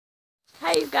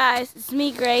Hi you guys, it's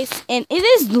me Grace, and it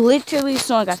is literally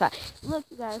snowing outside. Look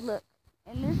you guys, look.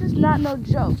 And this is not no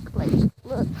joke. Like,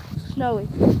 look, snowing.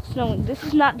 This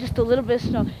is not just a little bit of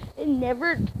snow. It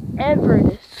never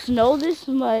ever snowed this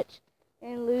much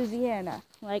in Louisiana.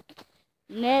 Like,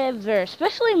 never.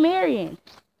 Especially Marion.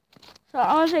 So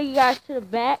I want to take you guys to the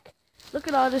back. Look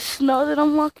at all this snow that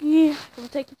I'm walking in. I'm going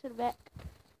to take you to the back.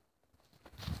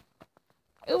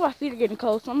 Oh, my feet are getting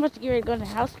cold, so I'm about to get ready to go in the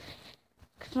house.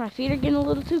 Because my feet are getting a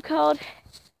little too cold.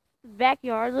 The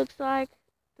backyard looks like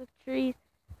the trees.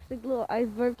 It's like a little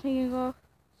iceberg hanging off.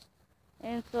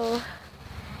 And so,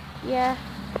 yeah.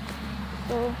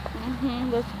 So,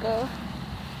 let's go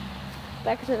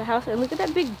back into the house. And look at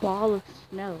that big ball of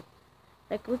snow.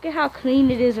 Like, look at how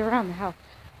clean it is around the house.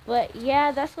 But,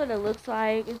 yeah, that's what it looks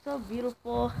like. It's so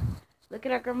beautiful. Look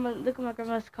at my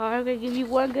grandma's car. I'm going to give you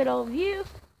one good old view.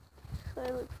 That's what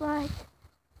it looks like.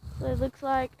 That's what it looks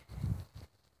like.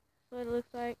 What it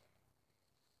looks like.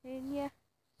 And yeah,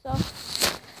 so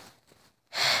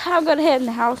I'm gonna head in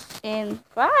the house and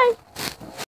bye.